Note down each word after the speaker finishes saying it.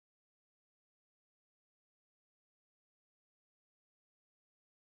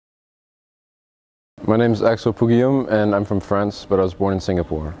My name is Axel Pugillum and I'm from France, but I was born in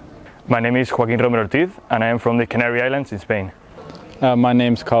Singapore. My name is Joaquin Romero Ortiz and I am from the Canary Islands in Spain. My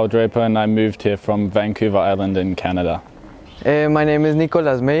name's Carl Draper and I moved here from Vancouver Island in Canada. My name is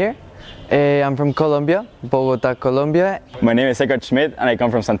Nicolas Meyer. I'm from Colombia, Bogota, Colombia. My name is Eckhard Schmidt and I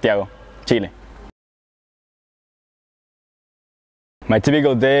come from Santiago, Chile. My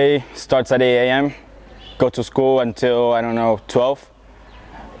typical day starts at 8 a.m., go to school until, 12,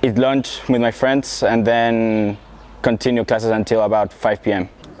 eat lunch with my friends and then continue classes until about 5 p.m.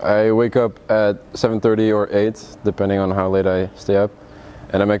 I wake up at 7:30 or 8, depending on how late I stay up,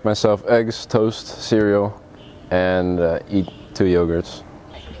 and I make myself eggs, toast, cereal, and eat 2 yogurts.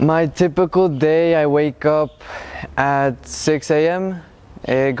 My typical day, I wake up at 6 a.m.,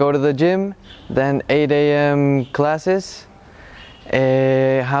 go to the gym, then 8 a.m. classes,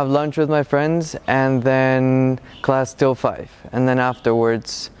 have lunch with my friends, and then class till 5. And then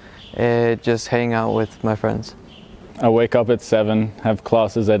afterwards, just hang out with my friends. I wake up at 7, have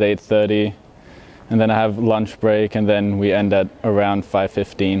classes at 8:30, and then I have lunch break, and then we end at around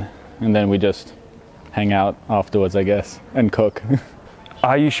 5:15, and then we just hang out afterwards, I guess, and cook.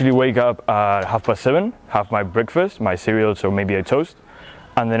 I usually wake up at 7:30, have my breakfast, my cereals or maybe a toast,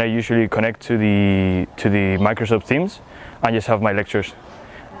 and then I usually connect to the Microsoft Teams and just have my lectures.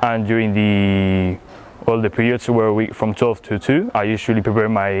 And during the periods where from 12 to 2, I usually prepare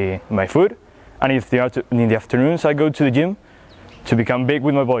my food. And in the afternoons, I go to the gym to become big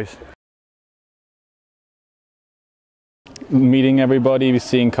with my boys. Meeting everybody,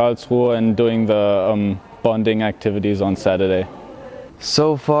 seeing Karlsruhe, and doing the bonding activities on Saturday.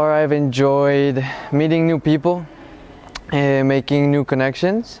 So far, I've enjoyed meeting new people, making new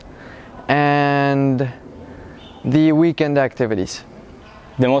connections, and the weekend activities.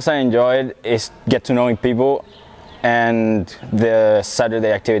 The most I enjoyed is get to knowing people and the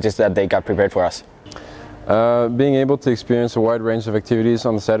Saturday activities that they got prepared for us. Being able to experience a wide range of activities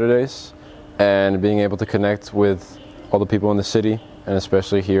on the Saturdays and being able to connect with all the people in the city and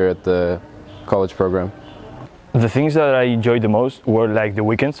especially here at the college program. The things that I enjoyed the most were like the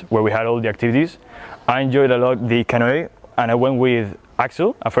weekends where we had all the activities. I enjoyed a lot the canoe, and I went with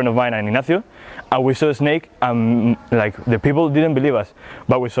Axel, a friend of mine, and Ignacio, and we saw a snake, and like the people didn't believe us,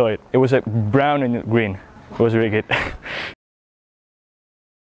 but we saw it. It was like brown and green. It was really good.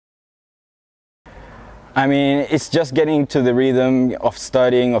 I mean, it's just getting to the rhythm of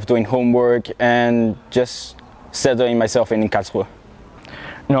studying, of doing homework, and just settling myself in Karlsruhe.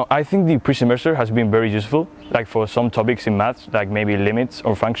 No, I think the pre-semester has been very useful, like for some topics in maths, like maybe limits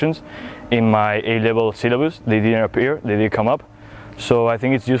or functions. In my A-level syllabus, they didn't appear, they did come up. So I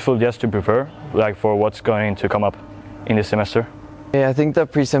think it's useful just to prepare, like for what's going to come up in the semester. Yeah, I think the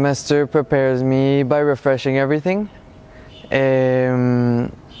pre-semester prepares me by refreshing everything.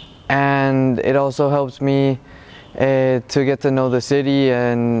 And it also helps me to get to know the city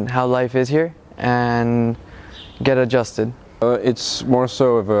and how life is here and get adjusted. It's more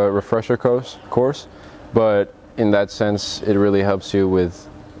so of a refresher course, but in that sense it really helps you with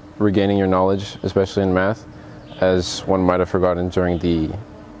regaining your knowledge, especially in math, as one might have forgotten during the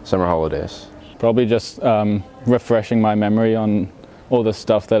summer holidays. Probably just refreshing my memory on all the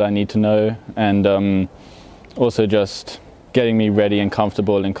stuff that I need to know, and also just getting me ready and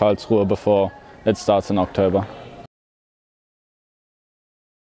comfortable in Karlsruhe before it starts in October.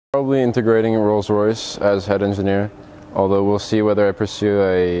 Probably integrating Rolls-Royce as head engineer, although we'll see whether I pursue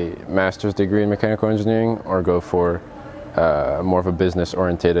a master's degree in mechanical engineering or go for more of a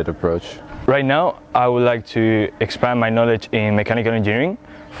business-oriented approach. Right now, I would like to expand my knowledge in mechanical engineering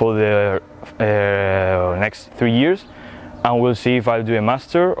for the next 3 years, and we'll see if I'll do a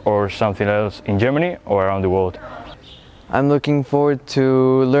master or something else in Germany or around the world. I'm looking forward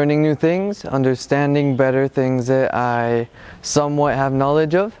to learning new things, understanding better things that I somewhat have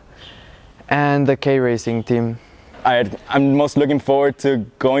knowledge of, and the K-Racing team. I'm most looking forward to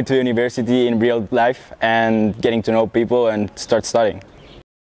going to university in real life and getting to know people and start studying.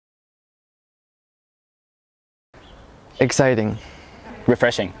 Exciting.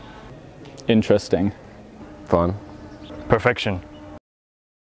 Refreshing. Interesting. Fun. Perfection.